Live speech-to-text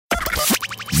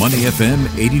Money FM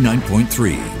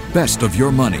 89.3. Best of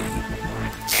your money.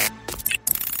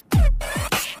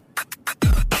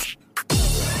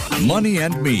 Money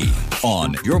and Me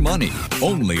on Your Money,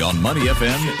 only on Money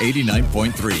FM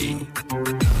 89.3.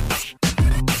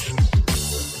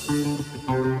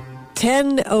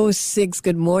 10:06.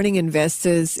 Good morning,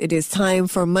 investors. It is time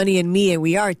for Money and Me, and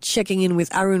we are checking in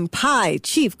with Arun Pai,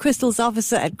 Chief Crystals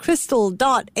Officer at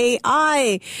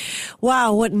Crystal.ai.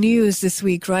 Wow, what news this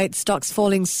week, right? Stocks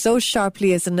falling so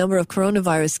sharply as the number of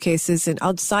coronavirus cases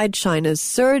outside China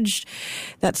surged.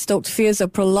 That stoked fears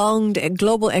of prolonged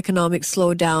global economic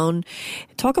slowdown.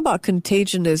 Talk about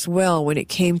contagion as well when it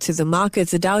came to the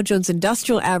markets. The Dow Jones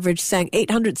Industrial Average sank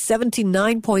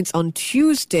 879 points on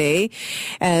Tuesday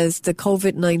as the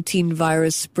COVID-19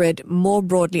 virus spread more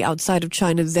broadly outside of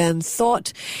China than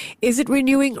thought. Is it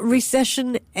renewing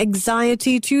recession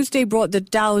anxiety? Tuesday brought the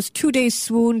Dow's two-day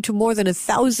swoon to more than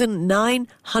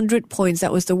 1,900 points.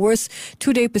 That was the worst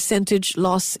two-day percentage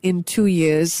loss in 2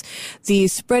 years. The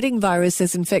spreading virus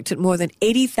has infected more than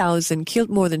 80,000, killed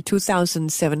more than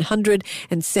 2,700,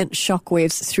 and sent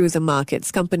shockwaves through the markets.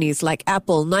 Companies like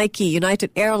Apple, Nike,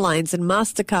 United Airlines, and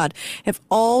MasterCard have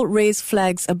all raised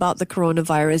flags about the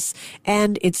coronavirus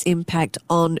and its impact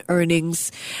on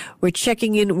earnings. We're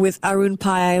checking in with Arun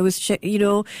Pai. I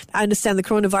understand the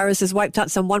coronavirus has wiped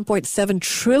out some $1.7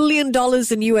 trillion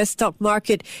in U.S. stock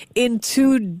market in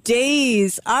 2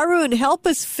 days. Arun, help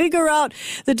us figure out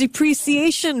the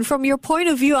depreciation. From your point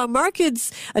of view, are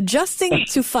markets adjusting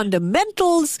to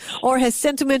fundamentals, or has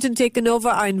sentiment taken over?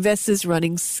 Are investors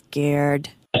running scared?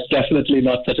 It's definitely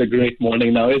not such a great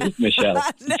morning now, is it, Michelle?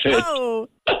 No.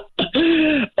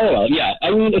 Well, yeah. I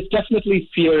mean, it's definitely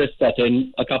fear is set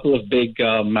in. A couple of big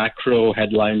macro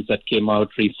headlines that came out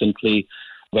recently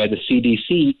where the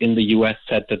CDC in the U.S.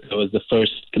 said that there was the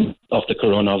first of the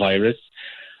coronavirus.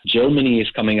 Germany is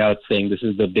coming out saying this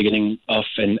is the beginning of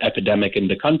an epidemic in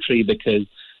the country because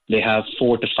they have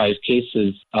 4 to 5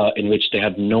 cases in which they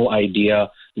have no idea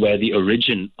where the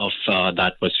origin of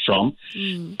that was from.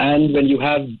 And when you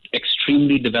have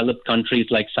extremely developed countries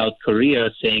like South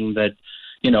Korea saying that,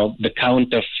 the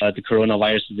count of the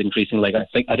coronavirus is increasing, like I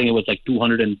think it was like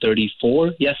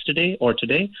 234 yesterday or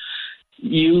today.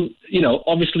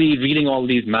 Obviously reading all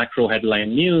these macro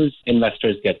headline news,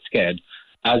 investors get scared.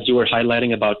 As you were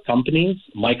highlighting about companies,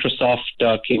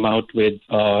 Microsoft came out with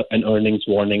an earnings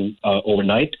warning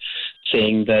overnight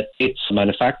saying that its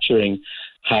manufacturing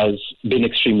has been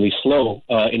extremely slow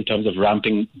in terms of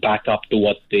ramping back up to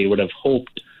what they would have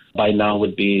hoped by now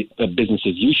would be business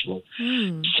as usual.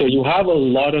 So you have a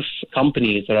lot of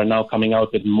companies that are now coming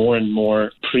out with more and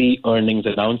more pre-earnings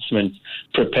announcements,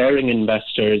 preparing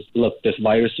investors, look, this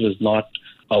virus was not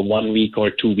a 1 week or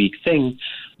 2 week thing.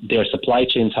 Their supply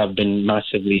chains have been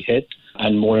massively hit.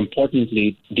 And more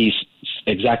importantly, these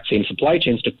exact same supply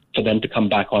chains for them to come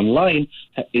back online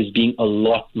is being a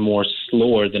lot more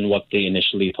slower than what they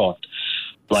initially thought.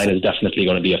 Line is definitely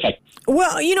going to be affected.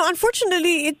 Well,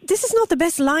 unfortunately, this is not the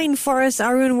best line for us,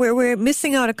 Arun. We're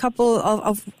missing out a couple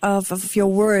of your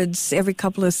words every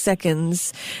couple of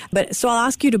seconds. So I'll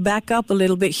ask you to back up a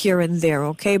little bit here and there,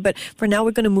 okay? But for now,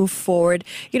 we're going to move forward.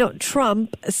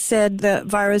 Trump said the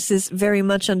virus is very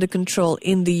much under control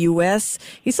in the U.S.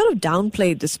 He sort of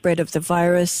downplayed the spread of the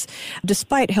virus,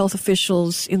 despite health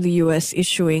officials in the U.S.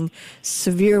 issuing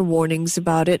severe warnings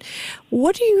about it.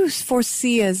 What do you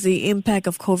foresee as the impact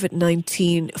of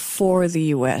COVID-19 for the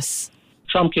U.S.?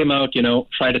 Trump came out,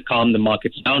 tried to calm the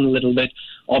markets down a little bit.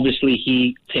 Obviously,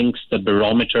 he thinks the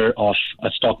barometer of a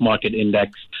stock market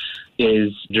index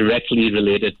is directly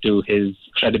related to his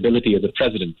credibility as a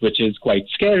president, which is quite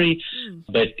scary.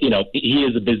 But, he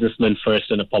is a businessman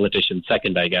first and a politician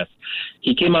second, I guess.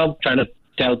 He came out trying to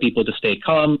tell people to stay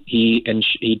calm. He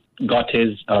got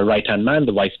his right-hand man,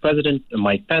 the vice president,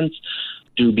 Mike Pence,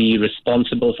 to be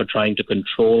responsible for trying to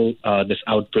control this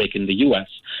outbreak in the U.S.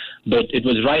 But it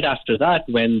was right after that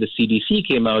when the CDC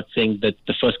came out saying that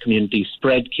the first community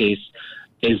spread case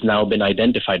is now been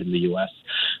identified in the U.S.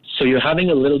 So you're having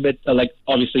a little bit,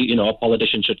 obviously, a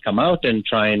politician should come out and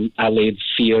try and allay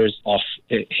fears of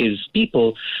his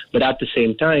people. But at the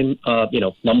same time,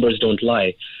 numbers don't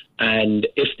lie. And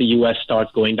if the U.S.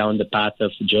 starts going down the path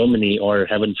of Germany or,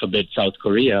 heaven forbid, South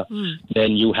Korea,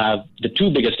 then you have the 2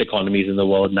 biggest economies in the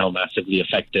world now massively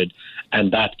affected.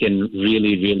 And that can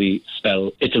really, really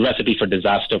it's a recipe for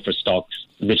disaster for stocks,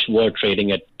 which were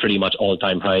trading at pretty much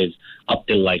all-time highs up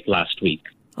till last week.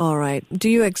 All right. Do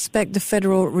you expect the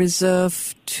Federal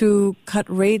Reserve to cut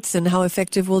rates, and how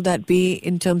effective will that be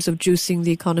in terms of juicing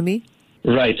the economy?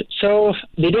 Right. So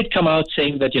they did come out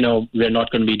saying that, we're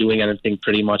not going to be doing anything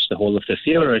pretty much the whole of this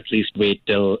year, or at least wait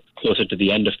till closer to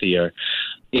the end of the year.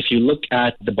 if you look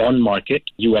at the bond market,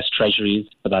 U.S. Treasuries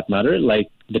for that matter, like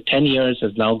the 10 years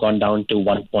has now gone down to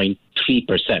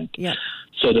 1.3%. Yeah.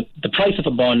 So the price of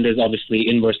a bond is obviously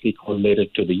inversely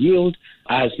correlated to the yield.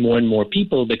 As more and more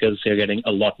people, because they're getting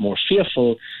a lot more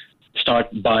fearful, start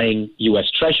buying U.S.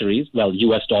 Treasuries, well,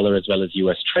 U.S. dollar as well as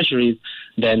U.S. Treasuries,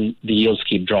 then the yields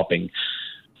keep dropping.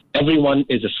 Everyone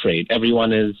is afraid.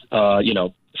 Everyone is,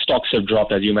 stocks have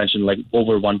dropped, as you mentioned, like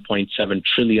over $1.7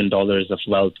 trillion of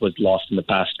wealth was lost in the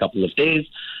past couple of days.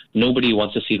 Nobody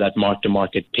wants to see that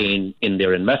mark-to-market pain in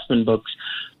their investment books.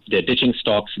 They're ditching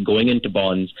stocks, going into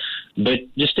bonds. But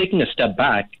just taking a step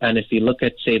back, and if you look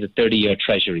at, say, the 30-year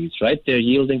treasuries, right, they're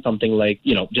yielding something like,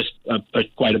 just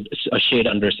quite a shade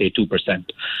under, say, 2%.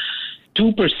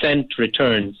 2%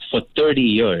 returns for 30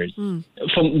 years.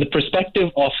 From the perspective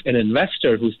of an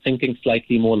investor who's thinking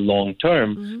slightly more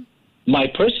long-term, my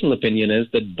personal opinion is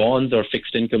that bonds or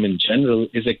fixed income in general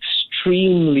is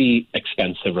extremely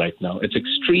expensive right now. It's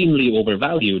extremely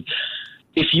overvalued.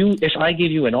 If I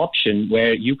give you an option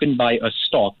where you can buy a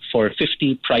stock for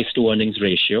 50 price to earnings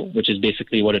ratio, which is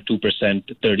basically what a 2%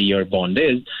 30-year bond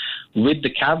is, with the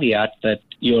caveat that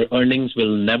your earnings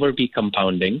will never be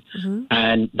compounding,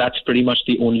 and that's pretty much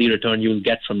the only return you'll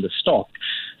get from the stock.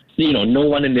 No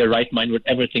one in their right mind would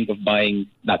ever think of buying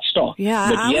that stock.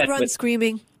 Yeah, I would run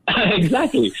screaming.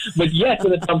 Exactly. But yet,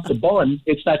 when it comes to bonds,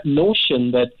 it's that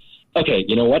notion that, okay,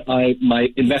 you know what, my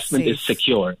investment is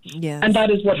secure. Yes. And that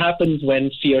is what happens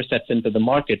when fear sets into the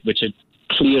market, which it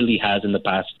clearly has in the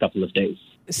past couple of days.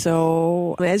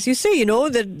 So, as you say,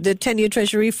 the 10-year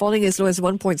Treasury falling as low as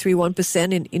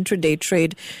 1.31% in intraday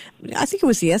trade. I think it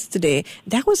was yesterday.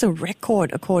 That was a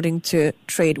record, according to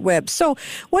TradeWeb. So,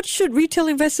 what should retail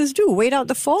investors do? Wait out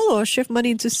the fall or shift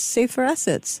money into safer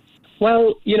assets?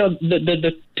 Well,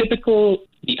 the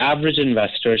average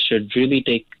investor should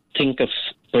really think of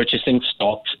purchasing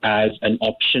stocks as an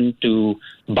option to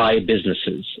buy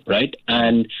businesses, right?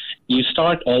 And you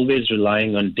start always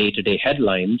relying on day-to-day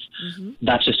headlines.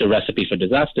 That's just a recipe for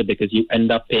disaster because you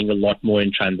end up paying a lot more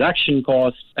in transaction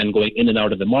costs and going in and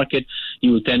out of the market.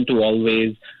 You will tend to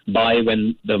always buy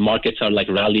when the markets are like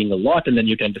rallying a lot, and then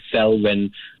you tend to sell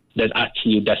when there's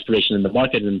actually desperation in the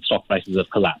market and stock prices have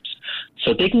collapsed.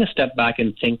 So taking a step back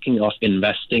and thinking of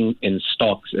investing in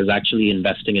stocks as actually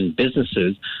investing in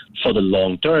businesses for the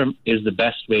long term is the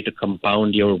best way to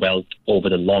compound your wealth over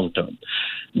the long term.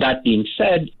 That being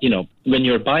said, when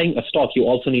you're buying a stock, you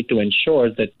also need to ensure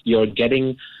that you're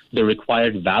getting the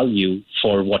required value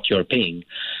for what you're paying.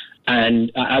 And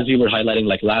as we were highlighting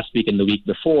like last week and the week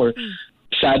before,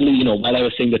 sadly, while I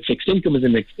was saying that fixed income is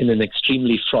in an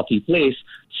extremely frothy place,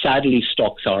 sadly,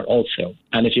 stocks are also.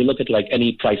 And if you look at like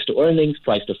any price to earnings,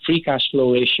 price to free cash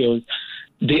flow ratios,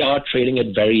 they are trading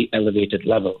at very elevated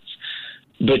levels.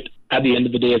 But at the end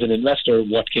of the day, as an investor,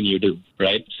 what can you do,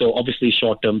 right? So obviously,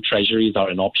 short-term treasuries are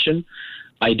an option.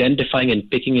 Identifying and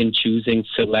picking and choosing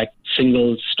select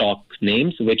single stock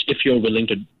names, which if you're willing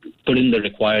to put in the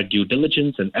required due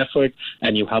diligence and effort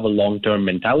and you have a long-term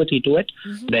mentality to it,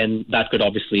 then that could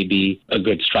obviously be a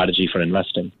good strategy for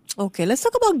investing. Okay, let's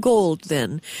talk about gold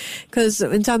then. Because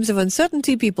in times of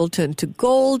uncertainty, people turn to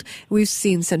gold. We've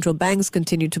seen central banks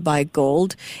continue to buy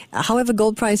gold. However,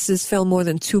 gold prices fell more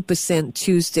than 2%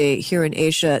 Tuesday here in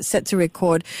Asia, set to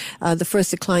record the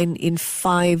first decline in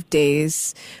 5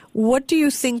 days. What do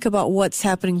you think about what's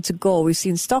happening to gold? We've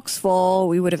seen stocks fall.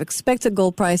 We would have expected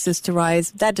gold prices to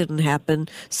rise. That didn't happen.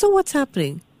 So what's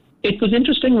happening? It was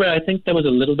interesting where I think there was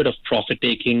a little bit of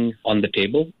profit-taking on the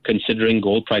table, considering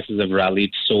gold prices have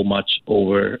rallied so much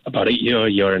over about a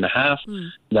year and a half,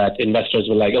 that investors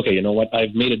were like, okay, you know what,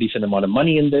 I've made a decent amount of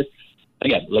money in this.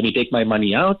 Again, let me take my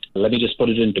money out. Let me just put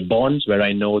it into bonds where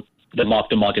I know the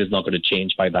mark-to-market is not going to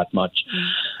change by that much.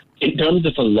 In terms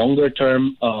of a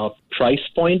longer-term price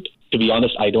point, to be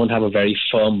honest, I don't have a very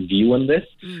firm view on this.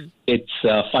 It's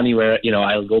funny where,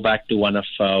 I'll go back to one of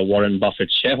Warren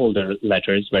Buffett's shareholder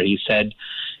letters where he said,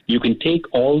 you can take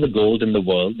all the gold in the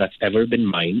world that's ever been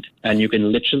mined and you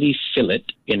can literally fill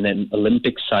it in an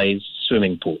Olympic-sized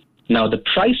swimming pool. Now, the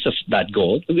price of that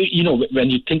gold, when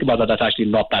you think about that, that's actually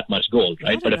not that much gold,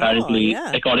 right? But apparently,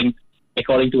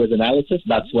 according to his analysis,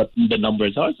 that's what the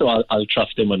numbers are. So I'll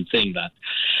trust him on saying that.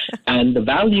 And the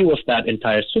value of that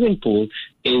entire swimming pool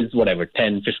is whatever,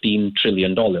 $10, $15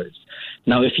 trillion.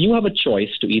 Now, if you have a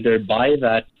choice to either buy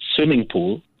that swimming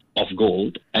pool of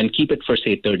gold and keep it for,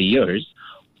 say, 30 years,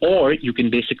 or you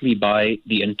can basically buy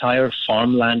the entire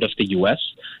farmland of the U.S.,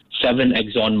 7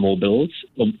 Exxon Mobils,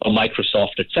 a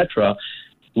Microsoft, etc.,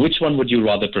 which one would you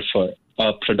rather prefer?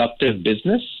 A productive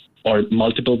business or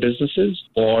multiple businesses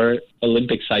or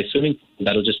Olympic-sized swimming pool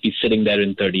that'll just be sitting there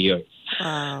in 30 years?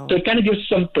 Wow. So it kind of gives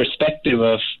some perspective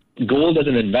of gold as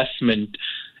an investment.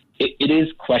 It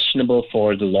is questionable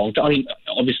for the long term. I mean,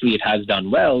 obviously it has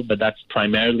done well, but that's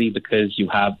primarily because you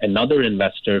have another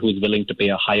investor who's willing to pay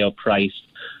a higher price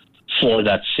for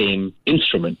that same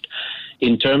instrument.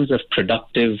 In terms of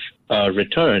productive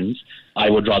returns, I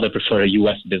would rather prefer a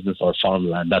U.S. business or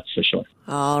farmland, that's for sure.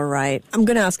 All right. I'm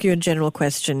going to ask you a general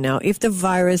question now. If the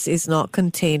virus is not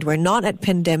contained, we're not at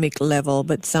pandemic level,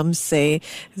 but some say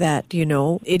that,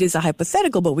 it is a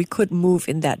hypothetical, but we could move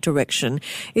in that direction.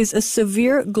 Is a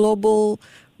severe global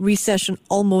recession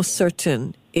almost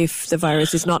certain if the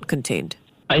virus is not contained?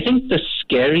 I think the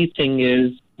scary thing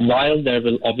is, while there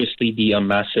will obviously be a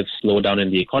massive slowdown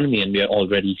in the economy, and we are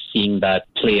already seeing that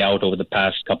play out over the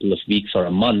past couple of weeks or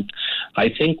a month, I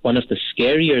think one of the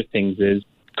scarier things is,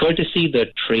 courtesy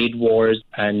the trade wars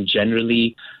and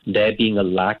generally there being a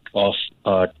lack of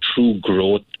true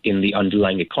growth in the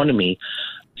underlying economy,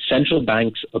 central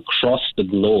banks across the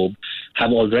globe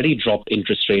have already dropped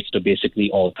interest rates to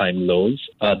basically all-time lows.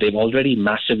 They've already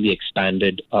massively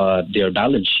expanded their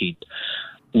balance sheet.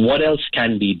 What else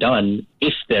can be done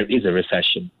if there is a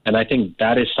recession? And I think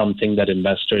that is something that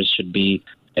investors should be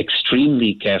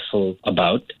extremely careful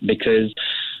about, because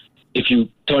if you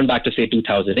turn back to, say,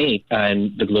 2008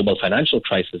 and the global financial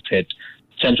crisis hit,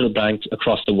 central banks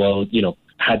across the world,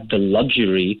 had the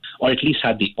luxury, or at least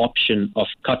had the option, of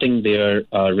cutting their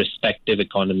respective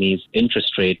economies'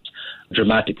 interest rates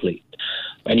dramatically.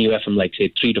 Anywhere from,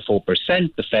 say, 3 to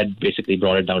 4%, the Fed basically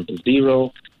brought it down to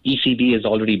zero. ECB has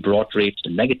already brought rates to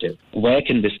negative. Where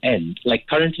can this end?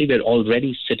 Currently, we're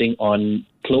already sitting on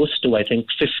close to, I think,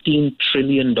 $15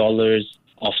 trillion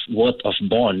of worth of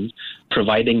bonds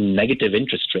providing negative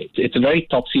interest rates. It's a very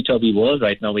topsy-turvy world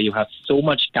right now, where you have so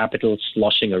much capital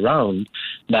sloshing around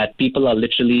that people are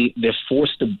they're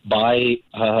forced to buy,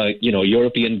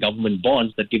 European government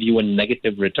bonds that give you a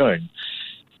negative return.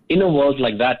 In a world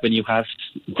like that, when you have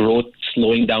growth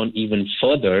slowing down even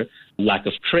further, lack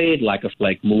of trade, lack of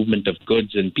movement of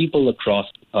goods and people across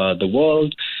the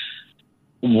world,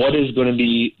 what is going to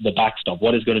be the backstop?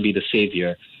 What is going to be the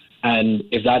savior? And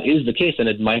if that is the case, then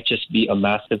it might just be a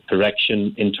massive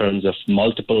correction in terms of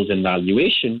multiples and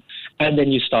valuation. And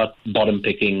then you start bottom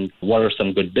picking what are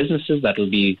some good businesses that will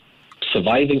be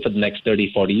surviving for the next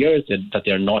 30, 40 years, that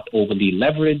they're not overly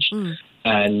leveraged.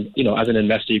 And, as an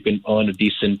investor, you can earn a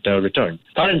decent return.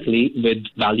 Currently, with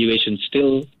valuation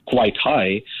still quite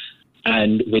high,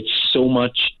 and with so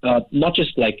much, not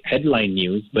just headline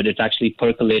news, but it's actually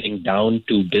percolating down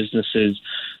to businesses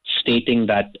stating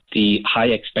that the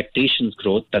high expectations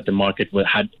growth that the market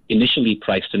had initially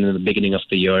priced in the beginning of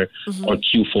the year or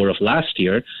Q4 of last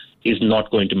year is not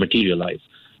going to materialize.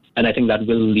 And I think that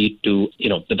will lead to,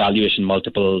 the valuation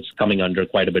multiples coming under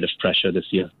quite a bit of pressure this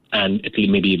year, and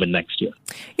maybe even next year.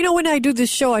 When I do this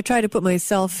show, I try to put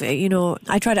myself,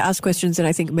 I try to ask questions that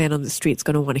I think man on the street's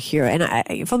going to want to hear.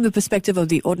 And from the perspective of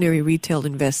the ordinary retail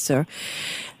investor,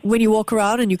 when you walk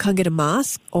around and you can't get a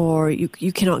mask or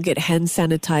you cannot get hand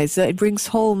sanitizer, it brings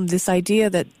home this idea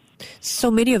that so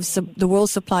many of the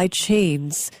world's supply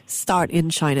chains start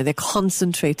in China. They're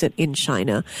concentrated in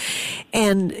China.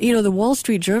 And, the Wall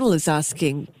Street Journal is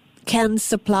asking, can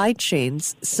supply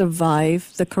chains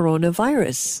survive the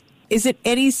coronavirus? Is it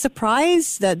any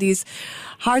surprise that these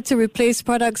hard-to-replace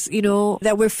products,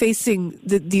 that we're facing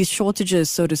these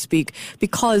shortages, so to speak,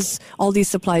 because all these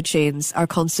supply chains are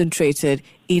concentrated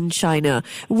in China?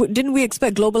 Didn't we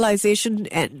expect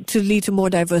globalization to lead to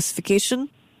more diversification?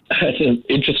 That's an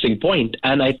interesting point.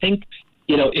 And I think,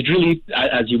 it really,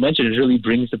 as you mentioned, it really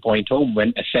brings the point home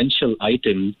when essential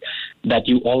items that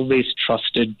you always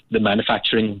trusted the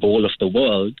manufacturing bowl of the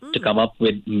world to come up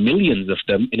with millions of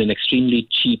them in an extremely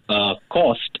cheap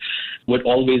cost would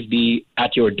always be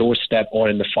at your doorstep or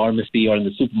in the pharmacy or in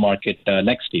the supermarket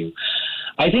next to you.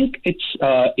 I think it's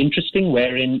interesting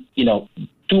wherein,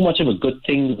 too much of a good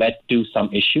thing led to some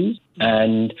issues.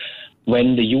 And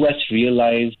when the U.S.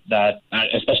 realized that,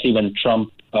 especially when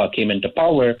Trump came into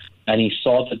power, and he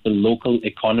saw that the local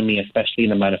economy, especially in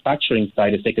the manufacturing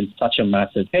side, has taken such a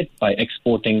massive hit by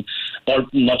exporting, or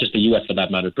not just the U.S. for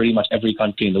that matter, pretty much every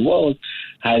country in the world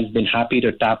has been happy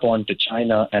to tap on to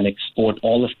China and export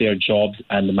all of their jobs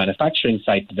and the manufacturing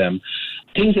side to them.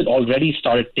 Things had already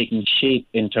started taking shape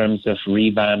in terms of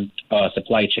revamped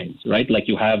supply chains, right?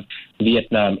 You have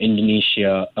Vietnam,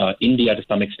 Indonesia, India to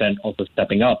some extent also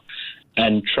stepping up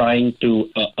and trying to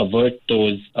avert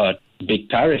those big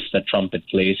tariffs that Trump had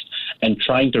placed and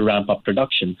trying to ramp up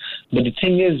production. But the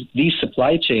thing is, these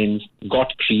supply chains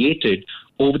got created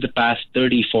over the past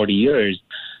 30, 40 years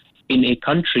in a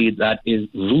country that is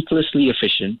ruthlessly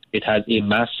efficient. It has a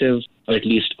massive or at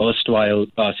least erstwhile,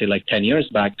 say like 10 years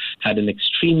back, had an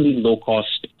extremely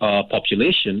low-cost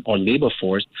population or labor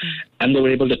force, and they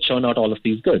were able to churn out all of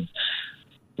these goods.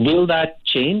 Will that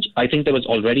change? I think there was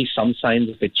already some signs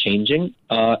of it changing.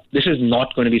 This is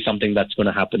not going to be something that's going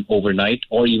to happen overnight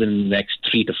or even in the next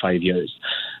 3 to 5 years.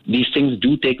 These things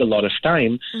do take a lot of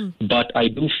time, but I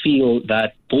do feel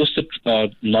that post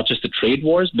not just the trade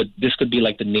wars, but this could be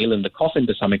like the nail in the coffin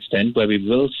to some extent, where we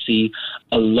will see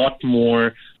a lot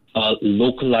more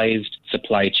localized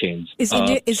supply chains. Is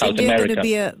India going to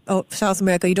be South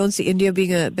America? You don't see India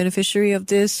being a beneficiary of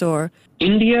this, or?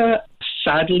 India,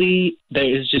 sadly, there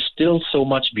is just still so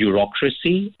much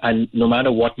bureaucracy, and no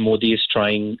matter what Modi is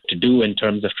trying to do in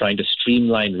terms of trying to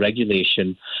streamline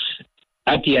regulation,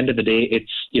 at the end of the day,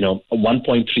 it's, a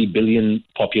 1.3 billion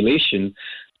population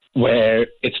where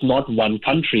it's not one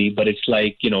country, but it's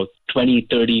like, 20,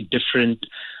 30 different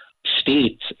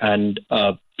states and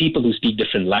people who speak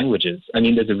different languages. I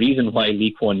mean, there's a reason why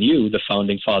Lee Kuan Yew, the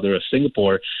founding father of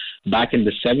Singapore, back in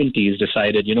the 70s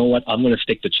decided, you know what, I'm going to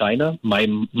stick to China. My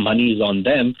money is on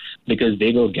them because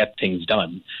they will get things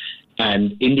done.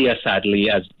 And India, sadly,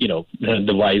 as,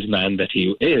 the wise man that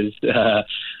he is,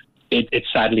 it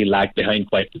sadly lagged behind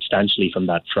quite substantially from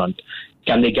that front.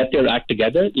 Can they get their act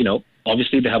together?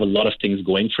 Obviously they have a lot of things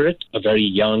going for it. A very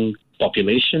young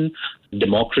population,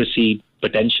 democracy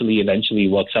potentially eventually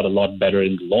works out a lot better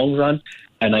in the long run.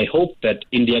 And I hope that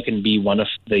India can be one of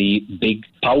the big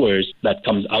powers that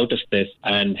comes out of this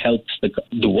and helps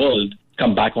the world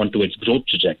come back onto its growth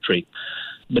trajectory.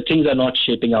 But things are not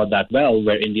shaping out that well,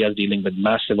 where India is dealing with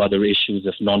massive other issues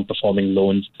of non-performing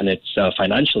loans in its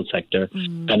financial sector.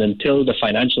 And until the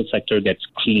financial sector gets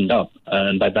cleaned up,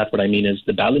 and by that what I mean is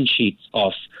the balance sheets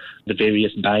of the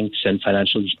various banks and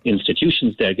financial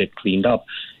institutions there get cleaned up,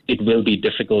 it will be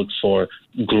difficult for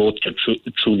growth to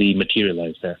truly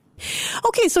materialize there.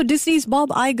 Okay, so Disney's Bob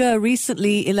Iger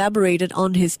recently elaborated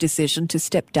on his decision to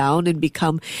step down and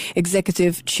become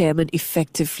executive chairman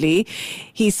effectively.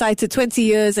 He cited 20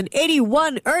 years and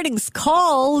 81 earnings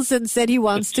calls and said he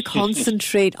wants to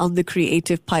concentrate on the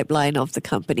creative pipeline of the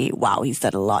company. Wow, he's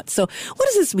done a lot. So what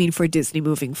does this mean for Disney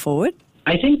moving forward?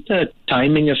 I think the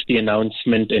timing of the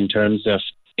announcement in terms of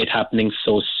it happening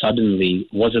so suddenly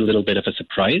was a little bit of a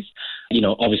surprise.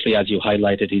 Obviously, as you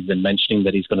highlighted, he's been mentioning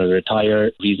that he's going to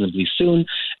retire reasonably soon,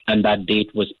 and that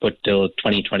date was put till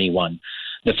 2021.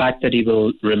 The fact that he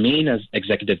will remain as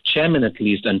executive chairman at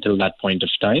least until that point of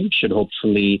time should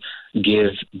hopefully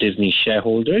give Disney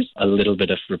shareholders a little bit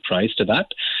of reprise to that.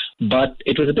 But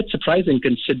it was a bit surprising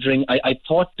considering I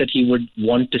thought that he would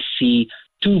want to see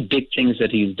two big things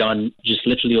that he's done just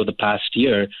literally over the past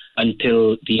year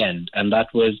until the end. And that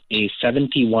was a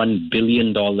 $71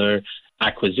 billion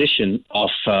acquisition of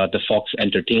the Fox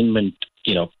Entertainment,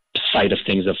 side of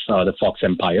things of the Fox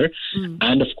empire.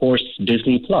 And of course,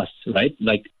 Disney Plus, right?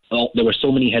 There were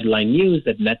so many headline news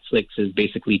that Netflix has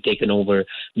basically taken over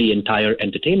the entire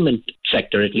entertainment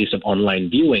sector, at least of online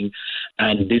viewing.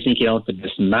 And Disney came out with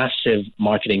this massive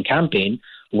marketing campaign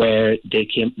where they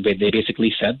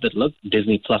basically said that, look,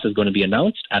 Disney Plus is going to be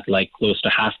announced at close to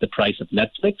half the price of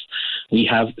Netflix. We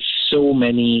have so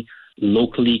many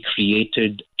locally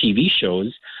created TV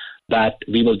shows that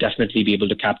we will definitely be able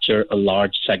to capture a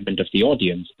large segment of the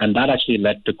audience. And that actually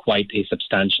led to quite a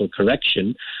substantial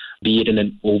correction, be it in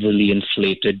an overly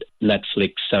inflated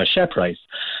Netflix share price.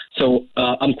 So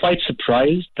I'm quite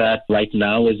surprised that right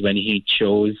now is when he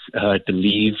chose to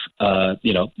leave,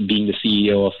 being the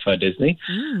CEO of Disney.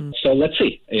 So let's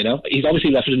see. He's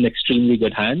obviously left it in extremely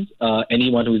good hands.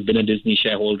 Anyone who's been a Disney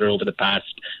shareholder over the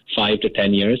past 5 to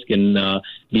 10 years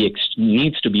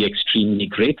needs to be extremely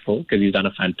grateful because he's done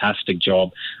a fantastic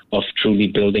job of truly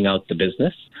building out the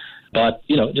business. But,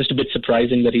 just a bit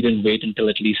surprising that he didn't wait until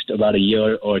at least about a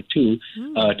year or two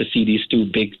to see these two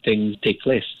big things take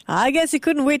place. I guess he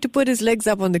couldn't wait to put his legs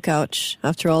up on the couch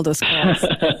after all those calls.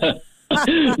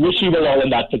 Wish we were all in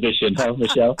that position, huh,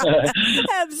 Michelle?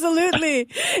 Absolutely.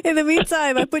 In the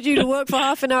meantime, I put you to work for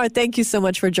half an hour. Thank you so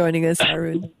much for joining us,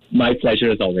 Arun. My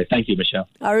pleasure as always. Thank you, Michelle.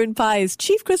 Arun Pai is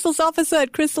Chief Crystals Officer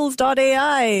at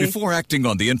Crystals.ai. Before acting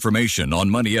on the information on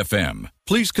Money FM,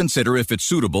 please consider if it's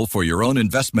suitable for your own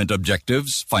investment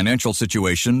objectives, financial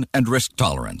situation, and risk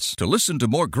tolerance. To listen to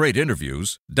more great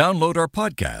interviews, download our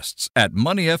podcasts at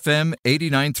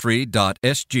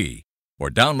moneyfm893.sg or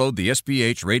download the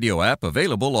SPH radio app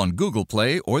available on Google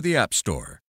Play or the App Store.